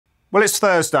Well, it's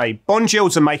Thursday. Bond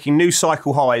yields are making new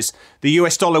cycle highs. The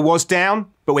US dollar was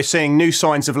down, but we're seeing new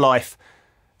signs of life.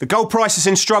 The gold price is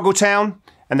in struggle town,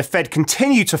 and the Fed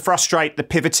continue to frustrate the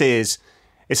pivoteers.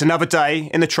 It's another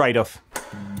day in the trade-off.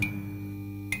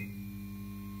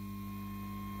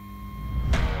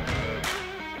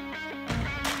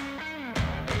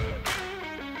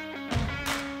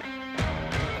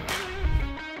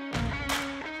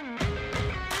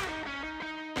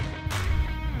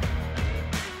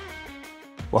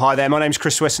 Well, hi there. My name's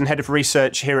Chris Weston, Head of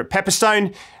Research here at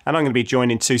Pepperstone, and I'm going to be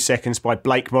joined in 2 seconds by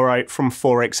Blake Morrow from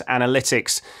Forex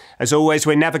Analytics. As always,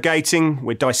 we're navigating,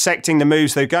 we're dissecting the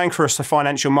moves that are going across the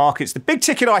financial markets, the big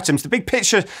ticket items, the big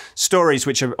picture stories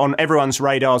which are on everyone's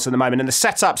radars at the moment, and the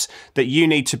setups that you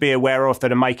need to be aware of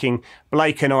that are making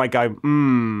Blake and I go,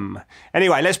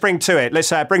 Anyway, let's bring to it.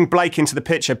 Let's bring Blake into the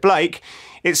picture. Blake,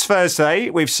 it's Thursday.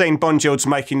 We've seen bond yields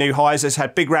making new highs. It's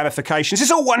had big ramifications.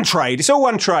 It's all one trade. It's all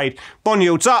one trade. Bond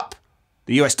yields up,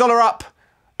 the US dollar up,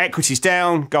 equities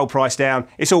down, gold price down.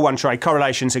 It's all one trade.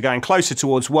 Correlations are going closer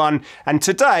towards one. And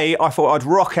today, I thought I'd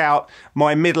rock out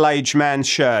my middle-aged man's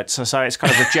shirt. So it's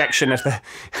kind of rejection of the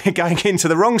going into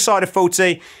the wrong side of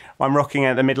 40. I'm rocking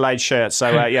out the middle-aged shirt.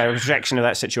 So yeah, rejection of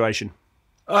that situation.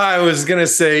 I was gonna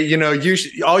say, you know,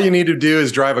 all you need to do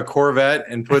is drive a Corvette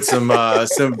and put some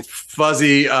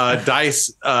fuzzy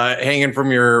dice hanging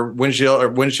from your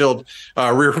windshield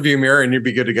rear view mirror, and you'd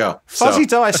be good to go. Fuzzy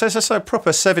dice, that's a proper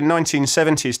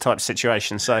 1970s type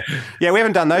situation. So yeah, we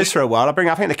haven't done those for a while.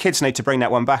 I think the kids need to bring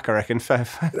that one back, I reckon.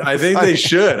 I think they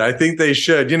should. I think they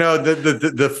should. You know,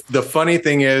 the funny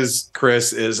thing is,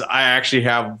 Chris, is I actually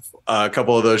have a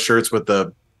couple of those shirts with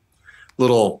the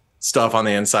little stuff on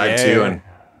the inside too, and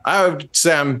I would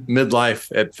say I'm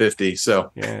midlife at 50.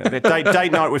 So yeah, the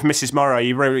date night with Mrs. Morrow,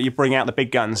 you bring out the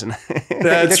big guns, and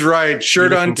that's right.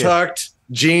 Shirt untucked,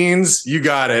 jeans, you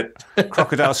got it.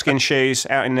 Crocodile skin shoes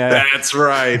out in. That's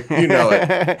right. You know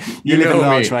it. You live in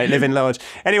large, mate. Live in large.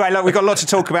 Anyway, look, we've got a lot to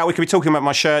talk about. We could be talking about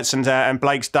my shirts and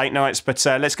Blake's date nights, but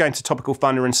let's go into topical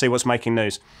thunder and see what's making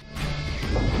news.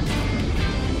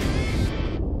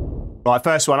 Right,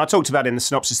 first one, I talked about in the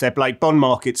synopsis there, Blake, bond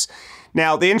markets.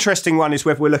 Now, the interesting one is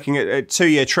whether we're looking at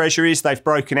 2-year treasuries. They've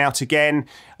broken out again.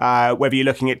 Whether you're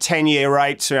looking at 10-year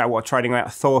rates, trading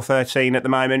about Thor 13 at the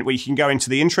moment. We can go into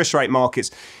the interest rate markets.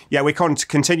 Yeah, we're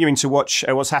continuing to watch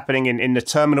what's happening in the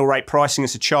terminal rate pricing.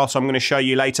 It's a chart I'm going to show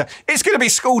you later. It's going to be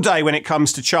school day when it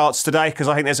comes to charts today, because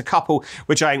I think there's a couple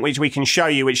which we can show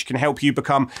you which can help you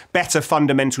become better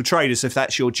fundamental traders if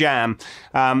that's your jam.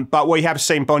 But we have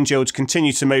seen bond yields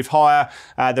continue to move higher.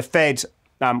 The Fed,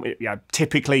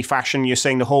 typically fashion, you're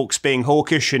seeing the hawks being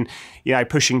hawkish and,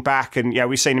 pushing back. And,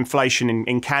 we've seen inflation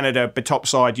in Canada, but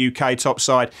topside, UK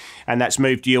topside, and that's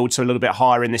moved yields a little bit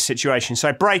higher in this situation.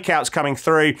 So breakouts coming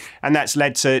through, and that's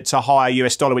led to higher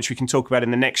US dollar, which we can talk about in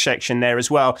the next section there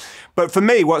as well. But for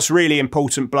me, what's really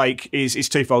important, Blake, is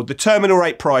twofold. The terminal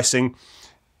rate pricing.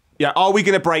 Yeah, are we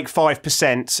going to break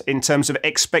 5% in terms of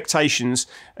expectations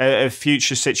of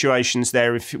future situations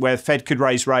there where the Fed could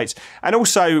raise rates? And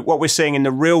also what we're seeing in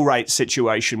the real rate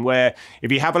situation, where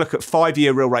if you have a look at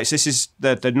 5-year real rates, this is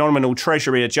the nominal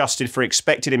treasury adjusted for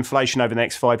expected inflation over the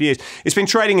next 5 years. It's been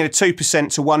trading in a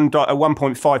 2% to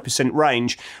 1.5%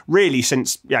 range really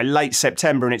since late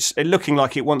September, and it's looking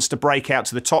like it wants to break out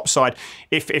to the top side.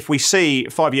 If we see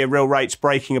 5-year real rates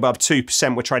breaking above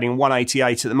 2%, we're trading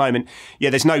 188 at the moment.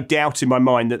 Yeah, there's no doubt in my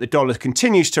mind that the dollar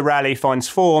continues to rally, finds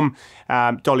form.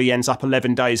 Dollar yen's up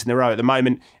 11 days in a row at the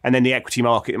moment, and then the equity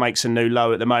market makes a new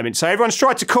low at the moment. So everyone's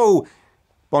tried to call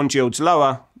bond yields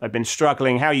lower. They've been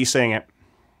struggling. How are you seeing it?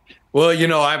 Well,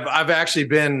 I've actually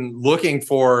been looking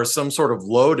for some sort of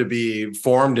low to be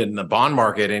formed in the bond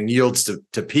market and yields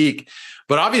to peak.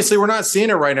 But obviously, we're not seeing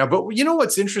it right now. But you know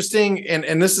what's interesting,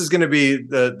 and this is going to be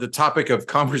the topic of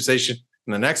conversation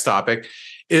in the next topic,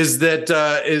 is that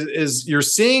is you're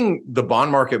seeing the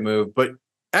bond market move, but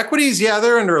equities,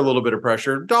 they're under a little bit of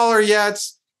pressure. Dollar,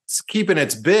 it's keeping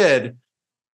its bid,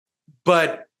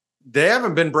 but they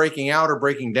haven't been breaking out or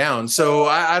breaking down. So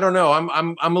I don't know.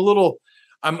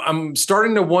 I'm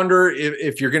starting to wonder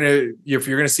if you're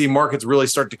gonna see markets really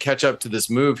start to catch up to this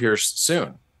move here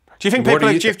soon. Do you think do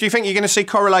you think you're going to see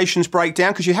correlations break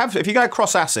down? Because if you go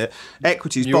across asset,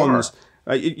 equities, bonds.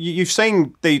 You've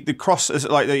seen the cross,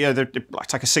 like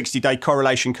take a 60-day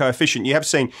correlation coefficient. You have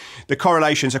seen the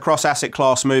correlations across asset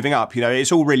class moving up.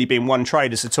 It's all really been one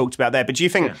trade, as I talked about there. But do you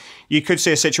think you could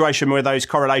see a situation where those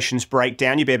correlations break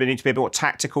down? You need to be a bit more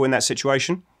tactical in that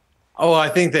situation. Oh, I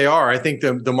think they are. I think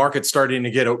the market's starting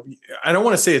to get, I don't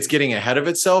want to say it's getting ahead of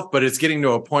itself, but it's getting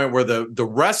to a point where the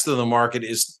rest of the market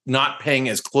is not paying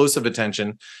as close of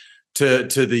attention to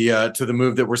the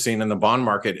move that we're seeing in the bond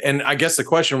market. And I guess the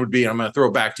question would be, and I'm going to throw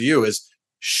it back to you, is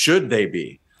should they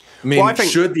be? I mean, well, I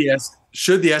think, should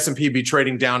the S&P be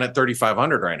trading down at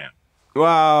 3,500 right now? Well,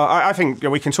 I think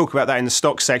we can talk about that in the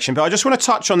stock section, but I just want to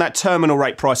touch on that terminal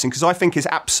rate pricing because I think is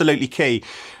absolutely key.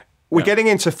 We're getting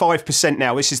into 5%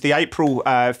 now. This is the April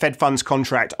Fed funds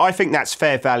contract. I think that's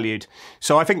fair valued.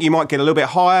 So I think you might get a little bit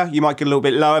higher, you might get a little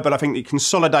bit lower, but I think it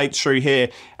consolidates through here.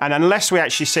 And unless we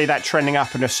actually see that trending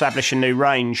up and establish a new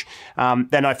range,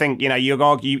 then I think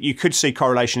you could see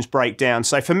correlations break down.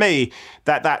 So for me,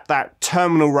 that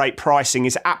terminal rate pricing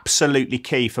is absolutely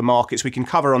key for markets. We can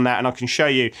cover on that, and I can show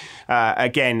you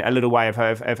again a little way of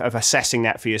assessing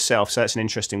that for yourself. So that's an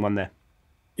interesting one there.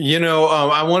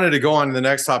 I wanted to go on to the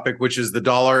next topic, which is the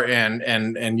dollar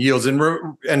and yields.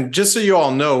 And just so you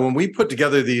all know, when we put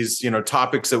together these,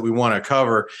 topics that we want to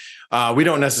cover, we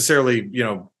don't necessarily,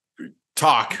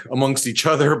 talk amongst each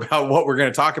other about what we're going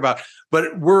to talk about,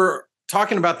 but we're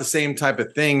talking about the same type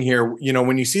of thing here.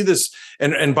 When you see this,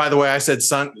 and by the way, I said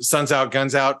sun's out,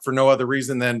 guns out for no other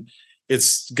reason than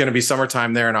it's going to be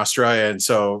summertime there in Australia. And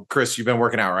so, Chris, you've been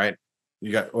working out, right?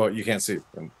 You can't see it.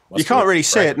 You can't really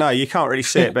see it. No, you can't really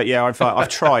see it. But yeah, I've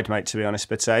tried, mate, to be honest.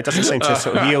 But it doesn't seem to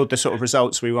sort of yield the sort of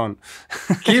results we want.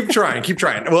 Keep trying.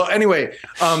 Well, anyway,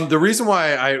 the reason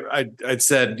why I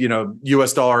said,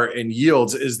 US dollar and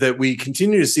yields is that we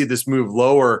continue to see this move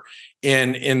lower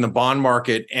in the bond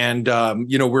market. And,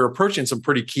 we're approaching some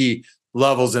pretty key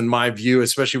levels in my view,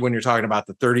 especially when you're talking about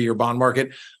the 30-year bond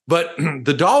market. But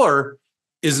the dollar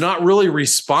is not really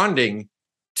responding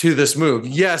to this move.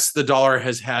 Yes, the dollar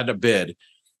has had a bid.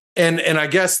 And I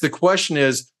guess the question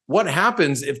is, what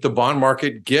happens if the bond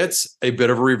market gets a bit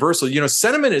of a reversal?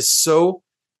 Sentiment is so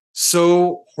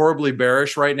horribly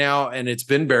bearish right now, and it's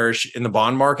been bearish in the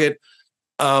bond market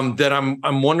that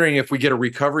I'm wondering if we get a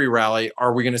recovery rally,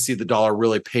 are we going to see the dollar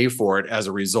really pay for it as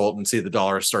a result and see the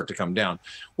dollar start to come down?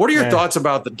 What are your thoughts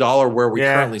about the dollar where we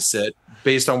currently sit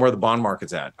based on where the bond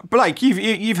market's at? Blake,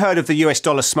 you've heard of the US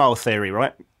dollar smile theory,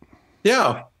 right?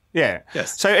 Yeah. Yeah.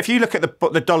 Yes. So if you look at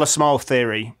the dollar smile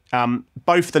theory,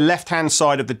 both the left-hand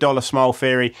side of the dollar smile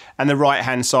theory and the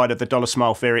right-hand side of the dollar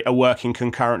smile theory are working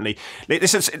concurrently.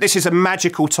 This is a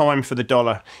magical time for the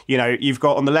dollar. You've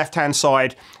got on the left-hand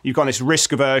side, you've got this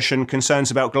risk aversion,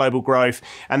 concerns about global growth,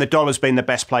 and the dollar's been the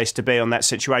best place to be on that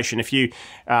situation. If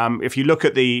you look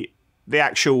at the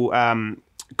actual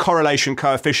correlation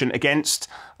coefficient against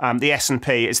the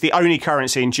S&P. It's the only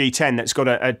currency in G10 that's got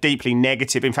a deeply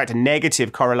negative, in fact, a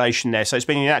negative correlation there. So it's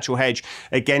been a natural hedge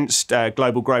against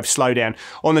global growth slowdown.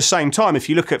 On the same time, if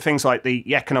you look at things like the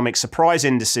economic surprise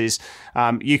indices,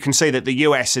 you can see that the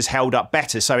US has held up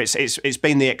better. So it's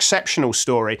been the exceptional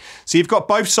story. So you've got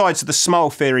both sides of the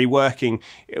smile theory working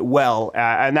well,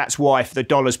 and that's why the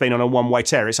dollar's been on a one-way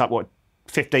tear. It's up,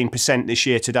 15% this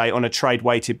year to date on a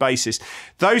trade-weighted basis.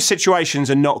 Those situations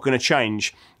are not going to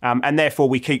change, and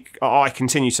therefore I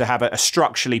continue to have a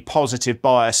structurally positive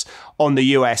bias on the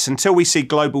US until we see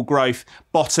global growth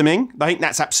bottoming. I think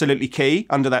that's absolutely key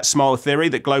under that smile theory,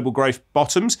 that global growth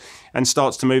bottoms and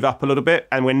starts to move up a little bit,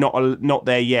 and we're not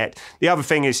there yet. The other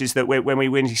thing is that when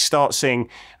we start seeing,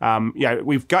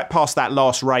 we've got past that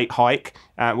last rate hike,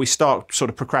 we start sort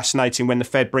of procrastinating when the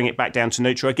Fed bring it back down to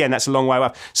neutral. Again, that's a long way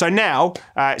up. So now,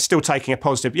 it's still taking a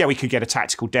positive. Yeah, we could get a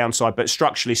tactical downside, but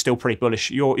structurally still pretty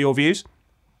bullish. Your views?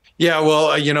 Yeah,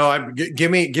 well,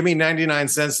 give me 99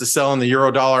 cents to sell in the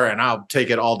euro dollar, and I'll take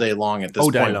it all day long at this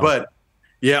point. But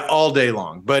yeah, all day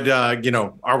long. But are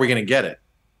we going to get it?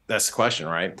 That's the question,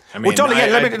 right? I mean, well, dollar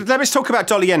yen. Let's talk about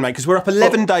dollar yen, mate, because we're up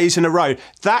 11 days in a row.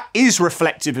 That is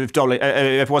reflective of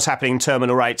of what's happening in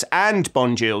terminal rates and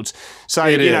bond yields. So,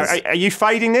 are you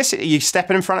fading this? Are you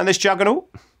stepping in front of this juggernaut?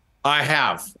 I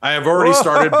have already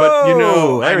started, but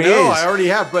I already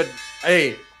have. But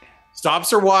hey,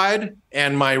 stops are wide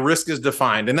and my risk is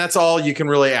defined. And that's all you can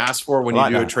really ask for when you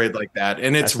do a trade like that.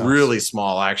 And it's really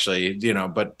small, actually,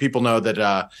 but people know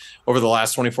that over the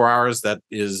last 24 hours, that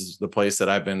is the place that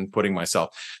I've been putting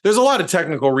myself. There's a lot of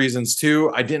technical reasons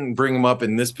too. I didn't bring them up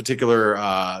in this particular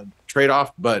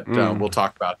trade-off, but we'll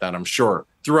talk about that, I'm sure,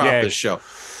 throughout this show.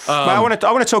 I want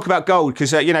to talk about gold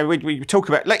because we talk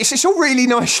about it's all really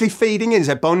nicely feeding in.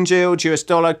 So bond yield, US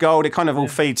dollar, gold, it kind of all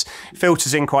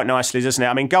filters in quite nicely, doesn't it?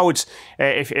 I mean, gold's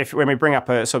if when we bring up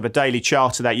a sort of a daily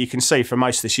chart of that, you can see for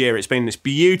most of this year it's been this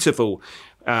beautiful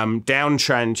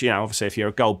downtrend. Obviously, if you're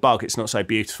a gold bug, it's not so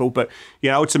beautiful, but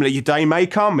ultimately your day may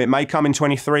come. It may come in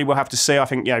 23. We'll have to see. I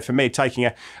think for me, taking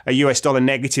a US dollar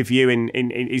negative view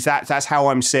that's how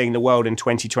I'm seeing the world in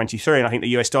 2023, and I think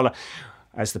the US dollar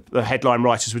as the headline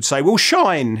writers would say, will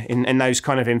shine in those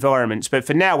kind of environments. But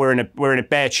for now, we're in a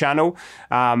bear channel.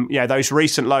 Those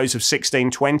recent lows of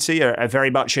 1620 are very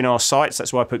much in our sights.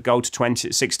 That's why I put gold to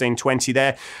 1620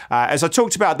 there. As I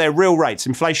talked about, their real rates,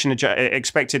 inflation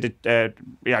expected,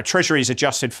 treasuries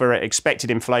adjusted for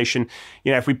expected inflation.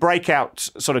 If we break out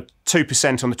sort of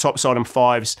 2% on the top side on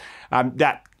fives,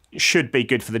 that should be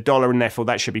good for the dollar, and therefore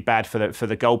that should be bad for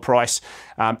the gold price.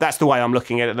 That's the way I'm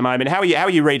looking at it at the moment. How are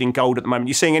you reading gold at the moment? Are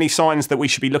you seeing any signs that we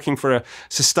should be looking for a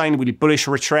sustainably bullish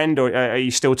retrend, or are you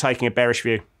still taking a bearish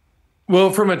view?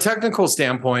 Well, from a technical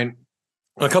standpoint,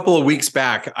 a couple of weeks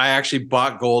back, I actually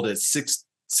bought gold at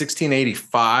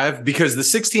 1685 because the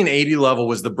 1680 level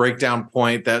was the breakdown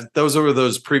point. Those were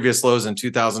those previous lows in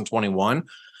 2021.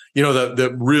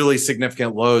 The really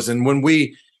significant lows, and when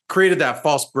we created that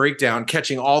false breakdown,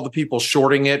 catching all the people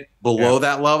shorting it below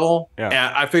that level.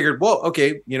 Yeah. I figured, well,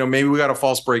 okay, maybe we got a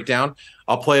false breakdown.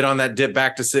 I'll play it on that dip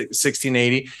back to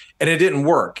 1680. And it didn't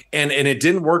work. And it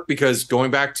didn't work because,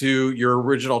 going back to your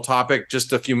original topic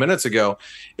just a few minutes ago,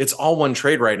 it's all one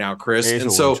trade right now, Chris.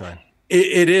 And so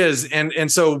it is.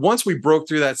 And so once we broke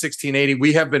through that 1680,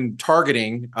 we have been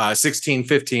targeting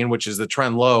 1615, which is the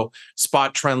trend low,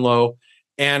 spot trend low.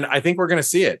 And I think we're going to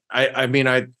see it. I mean,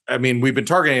 we've been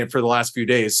targeting it for the last few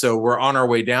days, so we're on our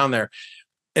way down there.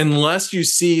 Unless you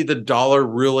see the dollar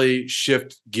really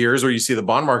shift gears, or you see the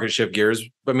bond market shift gears.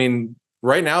 I mean,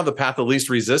 right now the path of least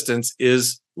resistance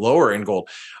is lower in gold,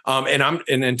 and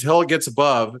until it gets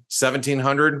above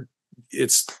 1700,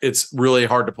 it's really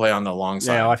hard to play on the long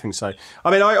side. Yeah, I think so.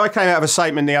 I mean, I came out of a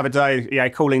statement the other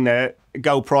day, calling the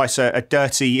gold price a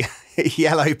dirty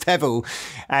yellow pebble,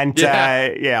 and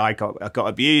I got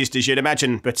abused, as you'd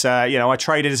imagine. But I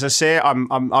traded as I see it.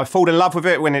 I fall in love with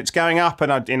it when it's going up,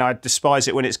 and I despise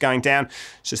it when it's going down.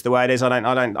 It's just the way it is.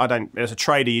 I don't. As a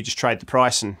trader, you just trade the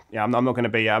price, and I'm not going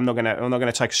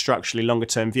to take a structurally longer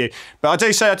term view. But I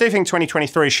do think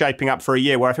 2023 is shaping up for a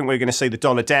year where I think we're going to see the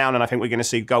dollar down, and I think we're going to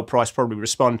see the gold price probably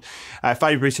respond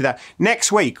favourably to that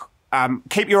next week.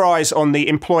 Keep your eyes on the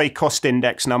employee cost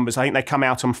index numbers. I think they come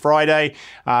out on Friday.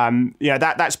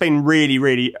 That's been really,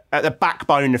 really at the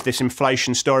backbone of this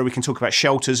inflation story. We can talk about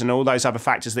shelters and all those other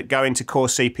factors that go into core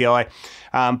CPI.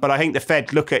 But I think the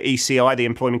Fed look at ECI, the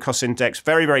employment cost index,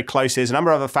 very, very close. There's a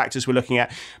number of other factors we're looking at.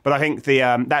 But I think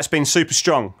that's been super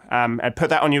strong. Put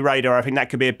that on your radar. I think that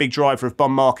could be a big driver of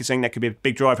bond markets. I think that could be a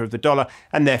big driver of the dollar,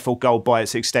 and therefore gold by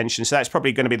its extension. So that's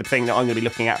probably going to be the thing that I'm going to be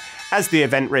looking at as the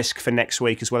event risk for next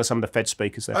week, as well as some of the Fed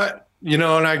speakers there. And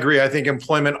I agree. I think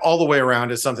employment all the way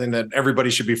around is something that everybody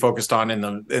should be focused on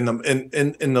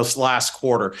in this last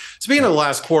quarter. Speaking of the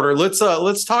last quarter,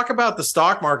 let's talk about the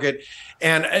stock market.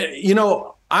 And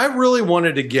I really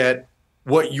wanted to get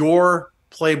what your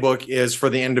playbook is for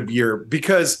the end of year,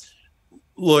 because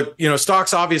look,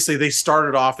 stocks, obviously they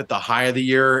started off at the high of the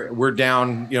year. We're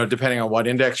down, depending on what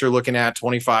index you're looking at,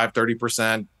 25,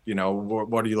 30%.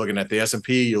 What are you looking at? The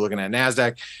S&P, you're looking at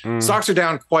NASDAQ. Stocks are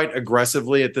down quite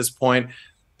aggressively at this point.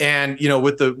 And,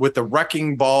 with the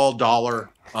wrecking ball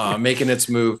dollar making its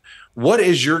move, what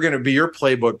is going to be your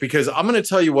playbook? Because I'm going to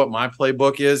tell you what my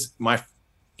playbook is, my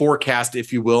forecast,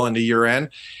 if you will, into year end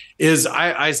is we've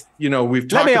talked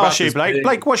about. Let me ask you, Blake.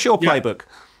 Blake, what's your playbook?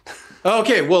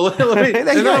 Okay, well, let me. And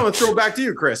then I'm going to throw it back to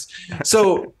you, Chris.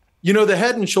 So, the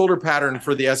head and shoulder pattern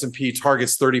for the S&P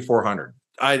targets 3,400.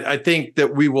 I think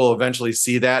that we will eventually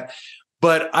see that,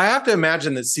 but I have to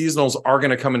imagine that seasonals are going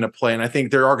to come into play, and I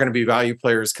think there are going to be value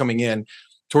players coming in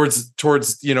towards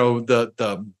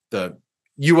the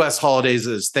U.S. holidays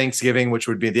as Thanksgiving, which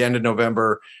would be the end of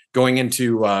November, going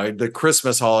into the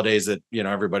Christmas holidays that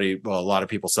a lot of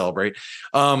people celebrate.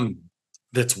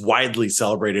 That's widely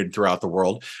celebrated throughout the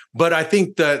world. But I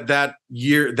think that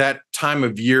time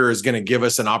of year is going to give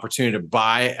us an opportunity to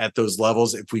buy at those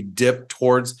levels if we dip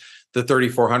towards the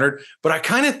 3,400. But I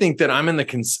kind of think that I'm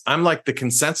like the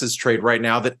consensus trade right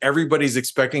now, that everybody's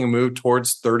expecting a move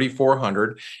towards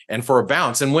 3,400 and for a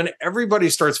bounce. And when everybody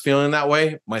starts feeling that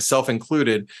way, myself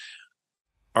included,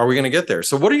 are we going to get there?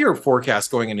 So what are your forecasts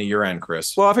going into year end,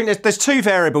 Chris? Well, I think there's two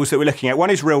variables that we're looking at. One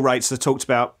is real rates that I talked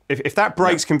about. If that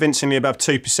breaks convincingly above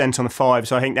 2% on the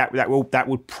fives, I think that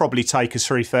will probably take us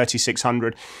through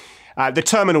 3,600. The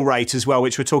terminal rate as well,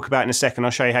 which we'll talk about in a second.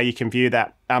 I'll show you how you can view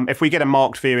that. If we get a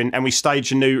marked view and we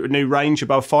stage a new range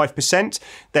above 5%,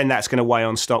 then that's going to weigh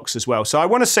on stocks as well. So I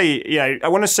want to see,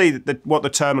 what the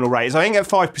terminal rate is. I think at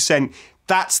 5%,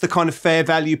 that's the kind of fair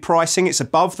value pricing. It's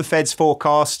above the Fed's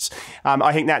forecasts.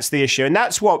 I think that's the issue. And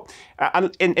that's what,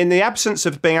 in the absence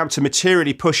of being able to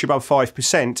materially push above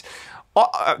 5%,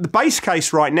 the base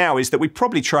case right now is that we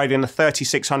probably trade in the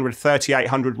 3,600,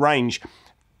 3,800 range.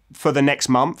 for the next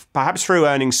month, perhaps through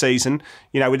earnings season.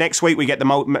 You know, next week we get the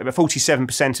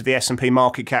 47% of the S&P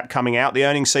market cap coming out. The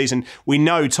earnings season, we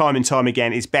know time and time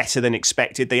again, is better than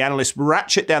expected. The analysts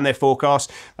ratchet down their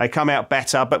forecast. They come out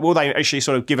better, but will they actually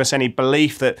sort of give us any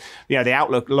belief that, you know, the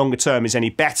outlook longer term is any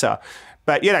better?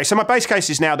 But, you know, so my base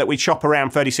case is now that we chop around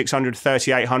 3,600 to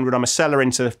 3,800. I'm a seller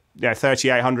into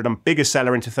 3,800. I'm a bigger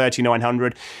seller into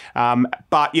 3,900.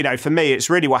 But, you know, for me,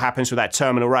 it's really what happens with that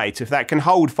terminal rate. If that can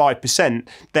hold 5%,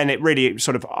 then it really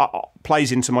sort of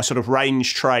plays into my sort of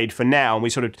range trade for now. And we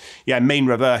sort of, mean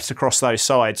reverse across those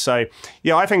sides. So,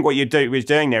 yeah, I think what you're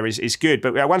doing there is good.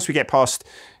 But once we get past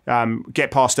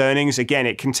earnings, again,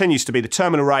 it continues to be the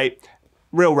terminal rate,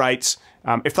 real rates.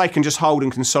 If they can just hold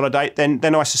and consolidate,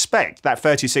 then I suspect that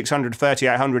 3,600 to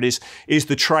 3,800 is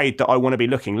the trade that I want to be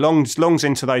looking. Longs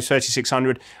into those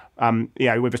 3,600,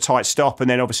 with a tight stop, and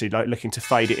then obviously looking to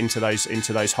fade it into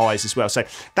those highs as well. So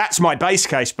that's my base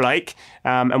case, Blake,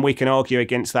 and we can argue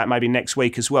against that maybe next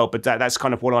week as well. But that's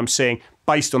kind of what I'm seeing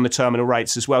based on the terminal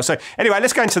rates as well. So anyway,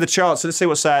 let's go into the charts. So let's see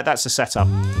what's that's the setup.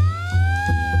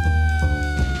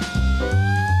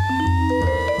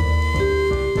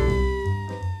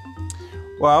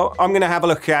 Well, I'm going to have a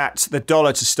look at the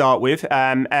dollar to start with,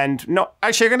 and not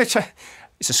actually. I'm going to.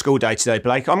 It's a school day today,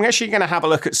 Blake. I'm actually going to have a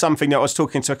look at something that I was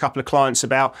talking to a couple of clients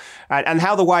about, and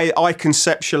how the way I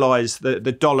conceptualize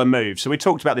the dollar move. So we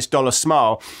talked about this dollar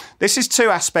smile. This is two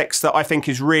aspects that I think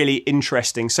is really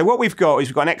interesting. So what we've got is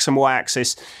we've got an X and Y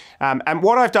axis, and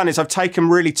what I've done is I've taken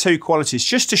really two qualities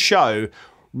just to show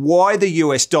why the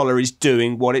US dollar is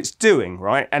doing what it's doing,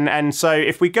 right? And so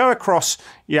if we go across,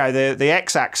 the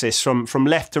x-axis from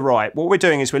left to right, what we're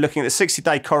doing is we're looking at the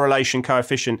 60-day correlation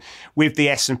coefficient with the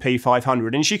S&P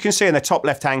 500. And as you can see in the top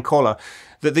left-hand column,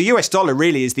 that the US dollar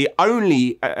really is the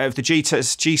only of the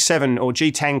G7 or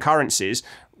G10 currencies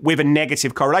with a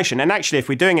negative correlation. And actually, if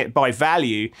we're doing it by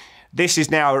value, this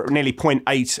is now nearly 0.8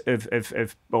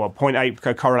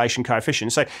 0.8 correlation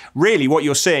coefficient. So really what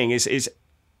you're seeing is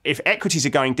if equities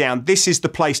are going down, this is the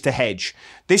place to hedge.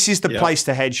 This is the place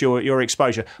to hedge your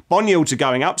exposure. Bond yields are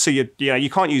going up, so you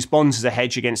can't use bonds as a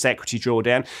hedge against equity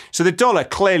drawdown. So the dollar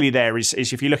clearly there is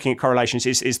if you're looking at correlations,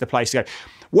 is the place to go.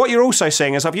 What you're also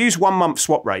seeing is I've used 1 month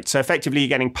swap rate. So effectively you're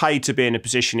getting paid to be in a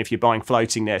position if you're buying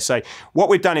floating there. So what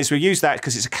we've done is we use that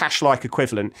because it's a cash-like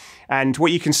equivalent. And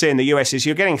what you can see in the US is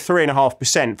you're getting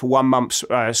 3.5% for 1 month's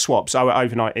swaps,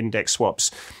 overnight index swaps.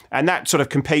 And that sort of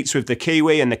competes with the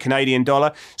Kiwi and the Canadian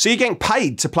dollar. So you're getting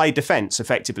paid to play defense,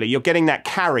 effectively. You're getting that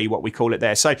carry, what we call it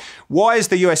there. So why is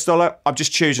the US dollar? I've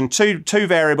just chosen two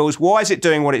variables. Why is it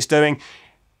doing what it's doing?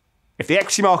 If the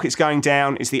equity market's going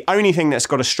down, it's the only thing that's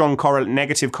got a strong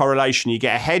negative correlation. You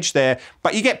get a hedge there,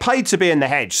 but you get paid to be in the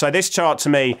hedge. So this chart, to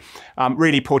me,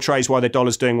 really portrays why the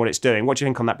dollar's doing what it's doing. What do you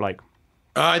think on that, Blake?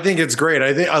 I think it's great.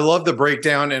 I love the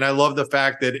breakdown, and I love the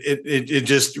fact that it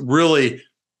just really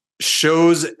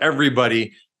shows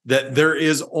everybody that there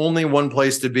is only one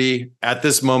place to be at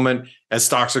this moment as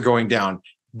stocks are going down.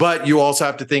 But you also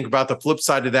have to think about the flip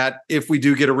side of that. If we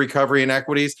do get a recovery in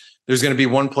equities, there's going to be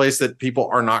one place that people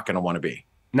are not going to want to be.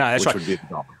 No, that's right.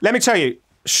 Let me tell you,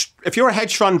 if you're a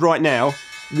hedge fund right now,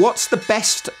 what's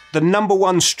the number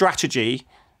one strategy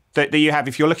that you have?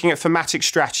 If you're looking at thematic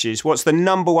strategies, what's the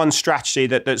number one strategy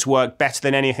that's worked better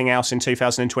than anything else in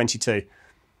 2022?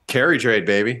 Carry trade,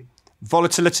 baby.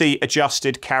 Volatility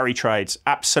adjusted carry trades.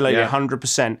 Absolutely,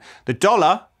 100%. The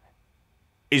dollar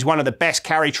is one of the best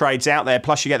carry trades out there,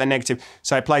 plus you get the negative.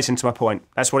 So it plays into my point.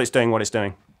 That's what it's doing, what it's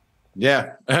doing.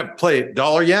 Yeah, play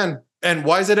dollar yen. And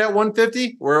why is it at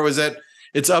 150? Where was it?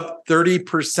 It's up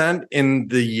 30% in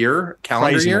the year,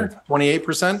 calendar Crazy year,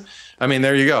 28%. I mean,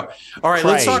 there you go. All right,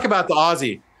 let's talk about the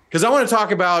Aussie, because I want to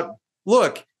talk about,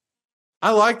 look,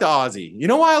 I like the Aussie. You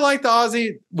know why I like the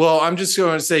Aussie? Well, I'm just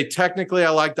going to say technically I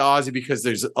like the Aussie because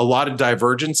there's a lot of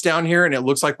divergence down here, and it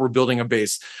looks like we're building a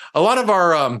base. A lot of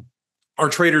our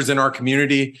traders in our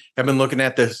community have been looking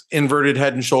at this inverted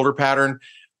head and shoulder pattern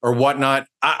or whatnot.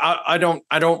 I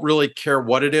don't really care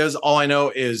what it is. All I know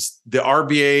is the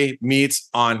RBA meets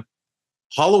on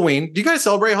Halloween. Do you guys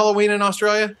celebrate Halloween in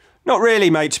Australia? Not really,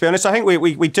 mate, to be honest. I think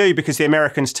we do because the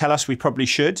Americans tell us we probably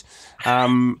should.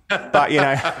 But,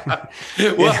 well,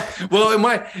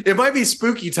 it might be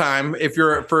spooky time if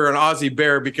you're for an Aussie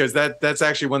bear, because that's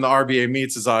actually when the RBA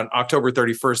meets is on October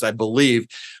 31st, I believe.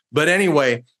 But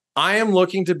anyway, I am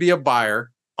looking to be a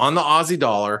buyer on the Aussie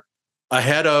dollar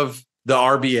ahead of the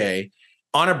RBA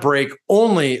on a break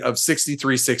only of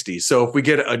 63.60. So if we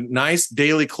get a nice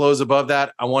daily close above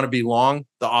that, I want to be long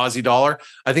the Aussie dollar.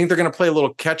 I think they're going to play a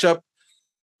little catch up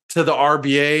to the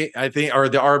RBA, I think, or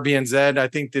the RBNZ. I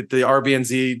think that the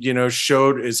RBNZ, you know,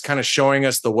 is kind of showing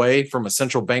us the way from a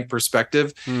central bank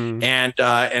perspective. And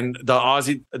the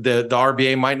Aussie, the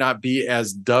RBA might not be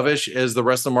as dovish as the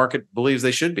rest of the market believes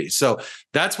they should be. So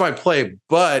that's my play,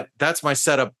 but that's my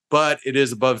setup. But it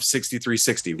is above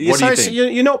 63.60. What do you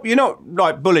think? You're not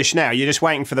like bullish now. You're just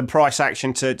waiting for the price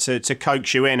action to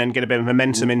coax you in and get a bit of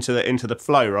momentum into the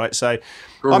flow, right? So,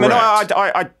 correct. I mean,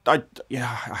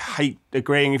 I hate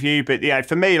agreeing with you, but yeah,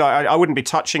 for me, like I wouldn't be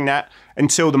touching that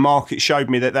until the market showed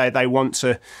me that they want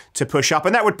to push up,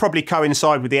 and that would probably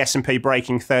coincide with the S&P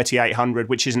breaking 3,800,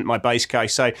 which isn't my base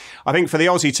case. So I think for the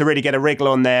Aussie to really get a wriggle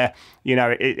on there, you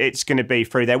know, it's going to be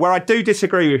through there. Where I do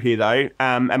disagree with you though,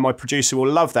 and my producer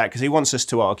will love that because he wants us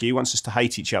to argue, he wants us to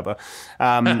hate each other,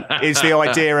 is the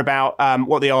idea about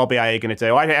what the RBA are going to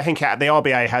do. I think the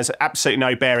RBA has absolutely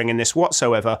no bearing in this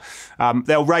whatsoever.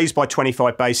 They'll raise by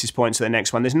 25 basis points at the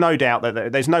next one. There's no doubt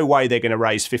that there's no way they're going to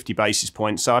raise 50 basis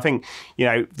points. So I think, you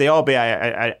know, the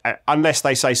RBA, unless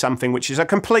they say something which is a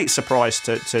complete surprise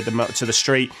to the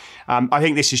street, I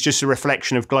think this is just a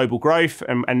reflection of global growth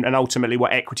and ultimately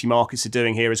what equity markets are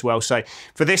doing here as well. So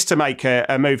for this to make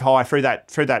a move higher through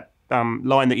that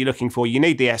line that you're looking for, you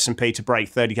need the S&P to break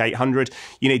 3,800.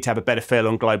 You need to have a better feel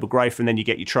on global growth, and then you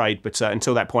get your trade. But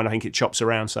until that point, I think it chops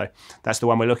around. So that's the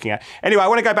one we're looking at. Anyway, I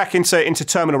want to go back into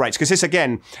terminal rates because this,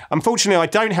 again, unfortunately, I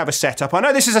don't have a setup. I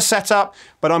know this is a setup,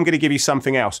 but I'm going to give you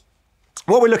something else.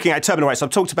 What we're looking at terminal rates,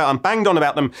 I've talked about, I'm banged on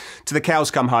about them to the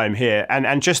cows come home here,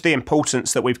 and just the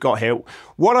importance that we've got here.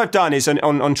 What I've done is on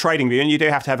TradingView, and you do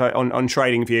have to have it on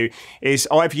TradingView, is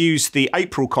I've used the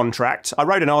April contract. I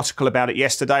wrote an article about it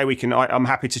yesterday. I'm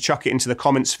happy to chuck it into the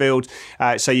comments field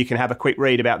so you can have a quick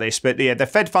read about this. But yeah, the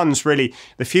Fed funds really,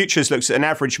 the futures looks at an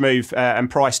average move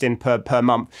and priced in per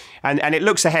month, and it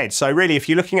looks ahead. So really, if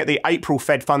you're looking at the April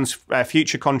Fed funds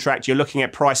future contract, you're looking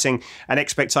at pricing and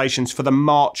expectations for the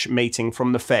March meeting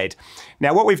from the Fed.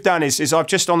 Now, what we've done is I've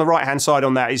just on the right hand side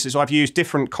on that is I've used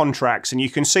different contracts, and you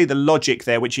can see the logic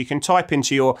there, which you can type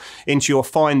into your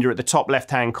finder at the top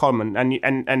left hand column,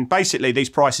 and basically these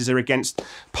prices are against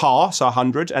par, so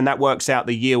 100, and that works out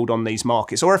the yield on these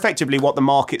markets, or effectively what the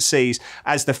market sees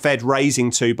as the Fed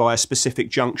raising to by a specific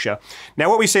juncture. Now,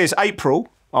 what we see is April,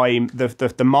 i.e.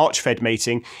 the March Fed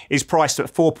meeting, is priced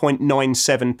at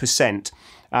 4.97%.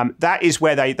 That is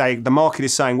where the market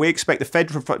is saying we expect the Fed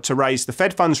to raise the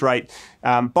Fed funds rate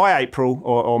by April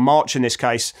or March in this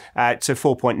case to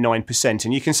 4.9%,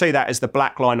 and you can see that as the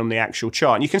black line on the actual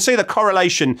chart. And you can see the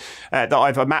correlation that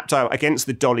I've mapped out against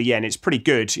the dollar yen. It's pretty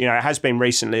good. You know, it has been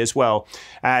recently as well.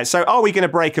 So are we going to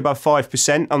break above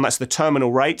 5%? And that's the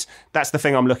terminal rate. That's the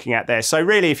thing I'm looking at there. So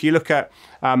really, if you look at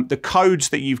the codes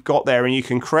that you've got there, and you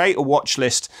can create a watch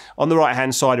list on the right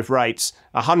hand side of rates,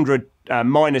 100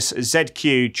 minus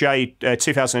ZQJ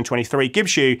 2023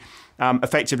 gives you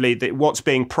effectively what's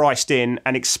being priced in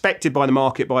and expected by the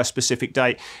market by a specific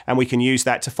date, and we can use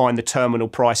that to find the terminal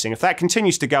pricing. If that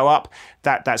continues to go up,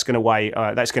 that's going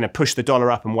to push the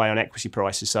dollar up and weigh on equity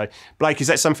prices. So, Blake, is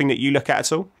that something that you look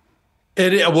at all?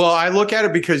 Well, I look at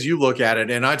it because you look at it,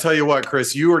 and I tell you what,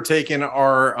 Chris, you are taking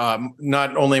our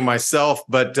not only myself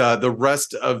but the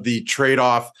rest of the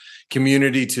trade-off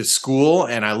community to school,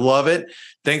 and I love it.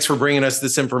 Thanks for bringing us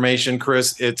this information,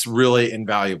 Chris. It's really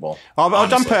invaluable. I'll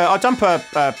dump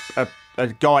a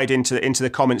guide into the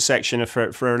comments section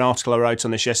for an article I wrote on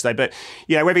this yesterday. But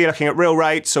you know, whether you're looking at real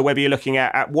rates or whether you're looking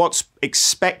at what's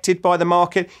expected by the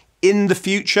market in the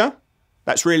future,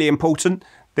 that's really important.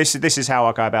 This is how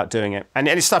I go about doing it, and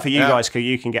it's stuff that you guys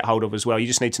you can get hold of as well. You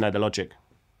just need to know the logic.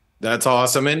 That's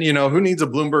awesome. And, you know, who needs a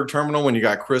Bloomberg terminal when you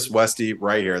got Chris Westy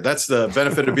right here? That's the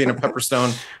benefit of being a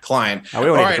Pepperstone client. All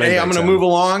right. Hey, I'm going to move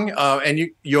along. And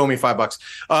you owe me $5.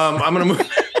 I'm going to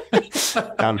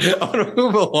move. I'm going to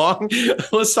move along.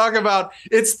 Let's talk about,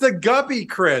 it's the guppy,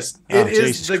 Chris. It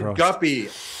is the guppy.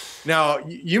 Now,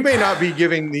 you may not be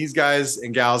giving these guys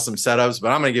and gals some setups,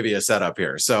 but I'm going to give you a setup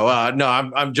here. So, no,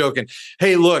 I'm joking.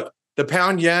 Hey, look, the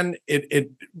pound yen,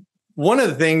 one of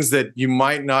the things that you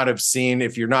might not have seen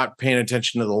if you're not paying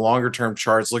attention to the longer term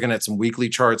charts, looking at some weekly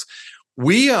charts,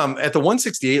 we at the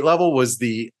 168 level was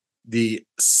the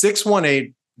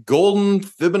 618 golden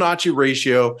Fibonacci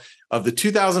ratio of the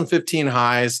 2015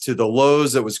 highs to the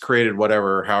lows that was created,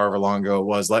 however long ago it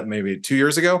was, maybe 2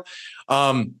 years ago,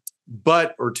 or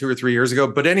 2 or 3 years ago.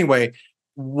 But anyway,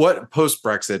 what post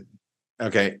Brexit?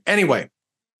 Okay. Anyway,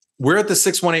 we're at the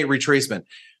 618 retracement.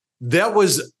 That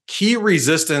was key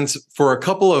resistance for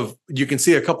you can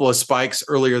see a couple of spikes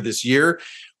earlier this year.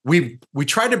 We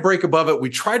tried to break above it.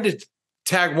 We tried to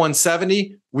tag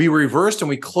 170. We reversed and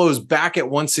we closed back at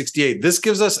 168. This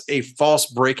gives us a false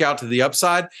breakout to the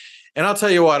upside. And I'll tell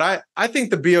you what, I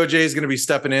think the BOJ is going to be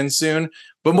stepping in soon.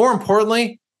 But more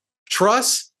importantly,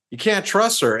 trust. You can't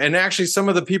trust her. And actually, some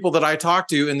of the people that I talk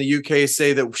to in the UK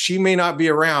say that she may not be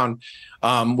around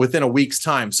within a week's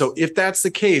time. So if that's the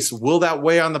case, will that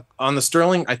weigh on the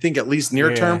sterling? I think at least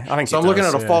near term. I think so. I'm looking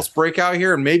at a false breakout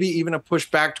here, and maybe even a push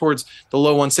back towards the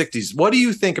low 160s. What do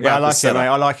you think about this?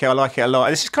 I like it a lot.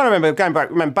 This is kind of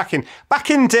remember back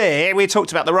in day, we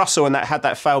talked about the Russell and that had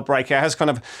that failed breakout. It has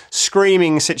kind of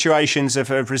screaming situations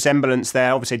of resemblance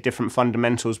there. Obviously, different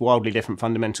fundamentals, wildly different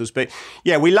fundamentals. But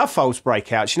yeah, we love false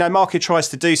breakouts. You know, market tries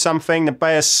to do something, the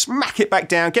bears smack it back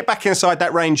down, get back inside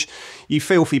that range. You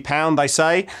filthy pound, they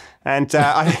say. And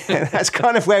that's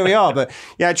kind of where we are. But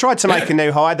yeah, I tried to make a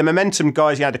new high. The momentum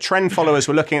guys, the trend followers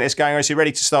were looking at this going, is he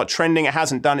ready to start trending? It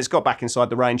hasn't done. It's got back inside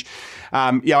the range.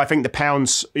 I think the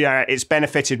pounds, it's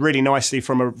benefited really nicely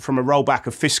from a rollback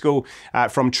of fiscal,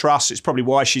 from trust. It's probably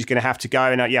why she's going to have to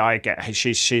go. And I get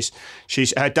she's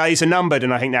her days are numbered,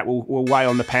 and I think that will weigh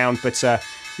on the pound. But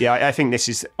I think this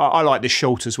is. I like this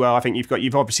short as well. I think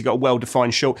you've obviously got a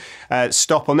well-defined short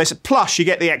stop on this. Plus, you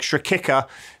get the extra kicker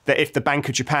that if the Bank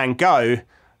of Japan go,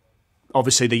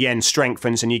 obviously the yen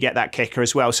strengthens and you get that kicker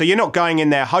as well. So you're not going in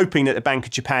there hoping that the Bank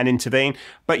of Japan intervene,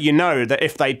 but you know that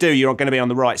if they do, you're going to be on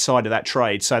the right side of that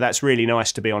trade. So that's really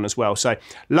nice to be on as well. So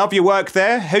love your work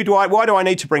there. Why do I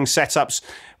need to bring setups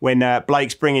when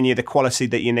Blake's bringing you the quality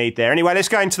that you need there? Anyway, let's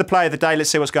go into the play of the day. Let's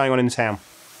see what's going on in town.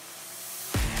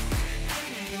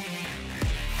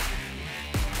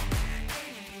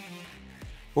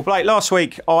 Well, Blake, last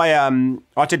week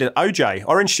I did an OJ,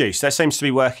 orange juice. That seems to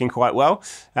be working quite well.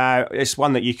 It's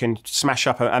one that you can smash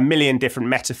up a million different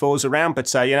metaphors around,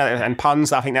 but and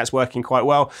puns. I think that's working quite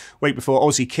well. Week before,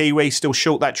 Aussie Kiwi, still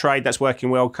short that trade. That's working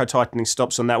well. Co-tightening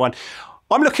stops on that one.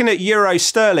 I'm looking at Euro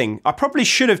Sterling. I probably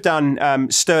should have done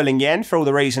Sterling Yen for all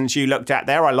the reasons you looked at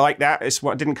there. I like that. It's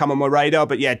what didn't come on my radar,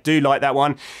 but yeah, do like that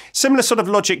one. Similar sort of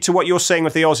logic to what you're seeing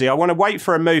with the Aussie. I want to wait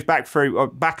for a move back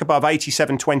above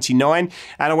 87.29, and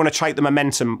I want to take the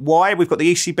momentum. Why? We've got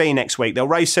the ECB next week. They'll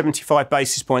raise 75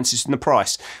 basis points in the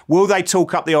price. Will they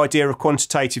talk up the idea of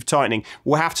quantitative tightening?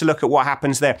 We'll have to look at what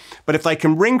happens there. But if they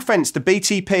can ring fence the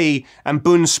BTP and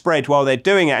Bund spread while they're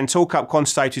doing it and talk up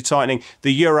quantitative tightening,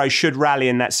 the euro should rally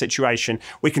in that situation.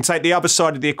 We can take the other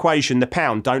side of the equation, the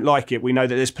pound. Don't like it. We know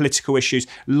that there's political issues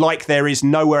like there is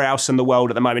nowhere else in the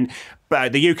world at the moment.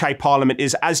 But the UK Parliament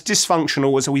is as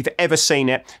dysfunctional as we've ever seen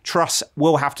it. Truss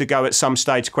will have to go at some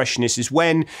stage. The question is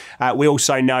when. We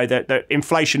also know that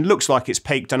inflation looks like it's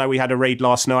peaked. I know we had a read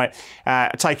last night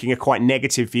taking a quite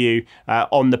negative view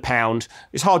on the pound.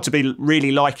 It's hard to be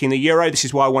really liking the euro. This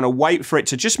is why I want to wait for it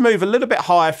to just move a little bit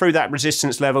higher through that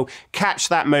resistance level, catch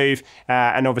that move,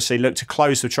 and obviously look to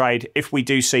close the trade if we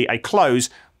do see a close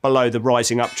below the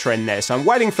rising up trend there. So I'm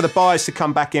waiting for the buyers to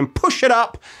come back in, push it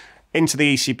up into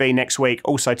the ECB next week,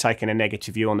 also taking a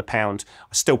negative view on the pound.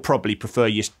 I still probably prefer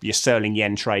your sterling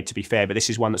yen trade, to be fair, but this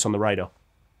is one that's on the radar.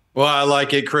 Well, I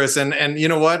like it, Chris. And you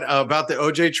know what about the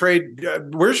OJ trade?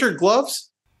 Where's your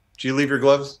gloves? Did you leave your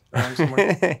gloves around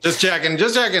somewhere? Just checking.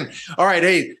 All right.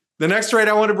 Hey, the next trade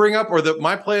I want to bring up, or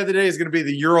my play of the day, is going to be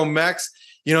the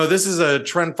EURMXN. This is a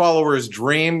trend follower's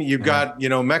dream. You've got,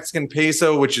 Mexican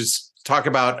peso, which is talk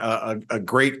about a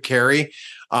great carry.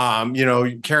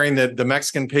 Carrying the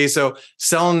Mexican peso,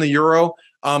 selling the euro.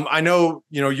 I know,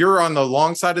 you're on the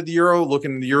long side of the euro,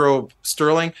 looking at the euro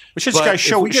sterling. We should just go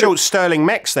short sterling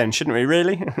mex then, shouldn't we,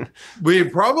 really? We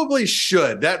probably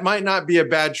should. That might not be a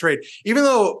bad trade. Even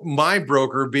though my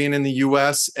broker being in the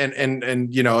US and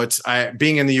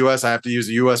being in the US, I have to use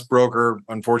a US broker,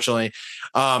 unfortunately.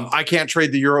 I can't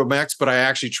trade the euro mex, but I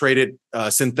actually trade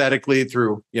it synthetically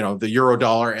through, the euro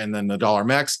dollar and then the dollar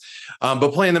mex.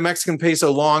 But playing the Mexican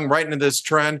peso long right into this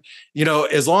trend,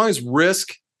 as long as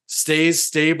risk stays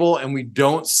stable and we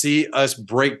don't see us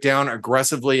break down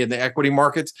aggressively in the equity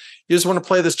markets, you just want to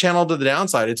play this channel to the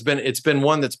downside. It's been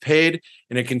one that's paid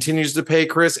and it continues to pay,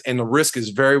 Chris, and the risk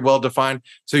is very well defined.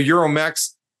 So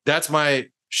EURMXN, that's my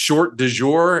short du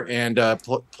jour and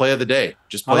play of the day.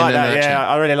 Just playing in that channel.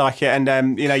 I really like it.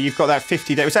 And you've got that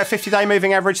 50-day. Was that 50-day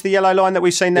moving average, the yellow line that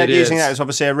we've seen there? Using that is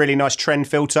obviously a really nice trend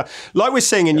filter. Like we're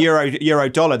seeing in euro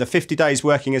dollar, the 50 days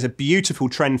working as a beautiful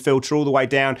trend filter all the way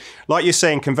down. Like you're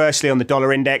seeing conversely on the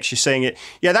dollar index, you're seeing it.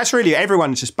 Yeah, that's really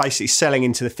everyone's just basically selling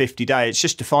into the 50-day. It's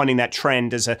just defining that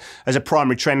trend as a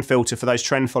primary trend filter for those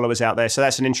trend followers out there. So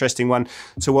that's an interesting one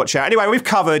to watch out. Anyway, we've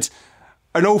covered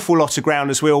an awful lot of ground,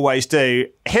 as we always do.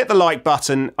 Hit the like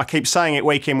button. I keep saying it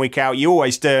week in, week out. You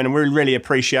always do, and we really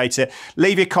appreciate it.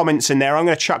 Leave your comments in there. I'm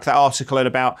going to chuck that article in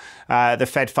about the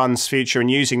Fed funds future and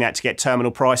using that to get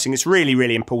terminal pricing. It's really,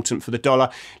 really important for the dollar.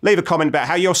 Leave a comment about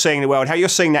how you're seeing the world, how you're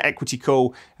seeing that equity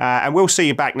call, and we'll see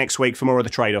you back next week for more of the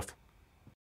trade-off.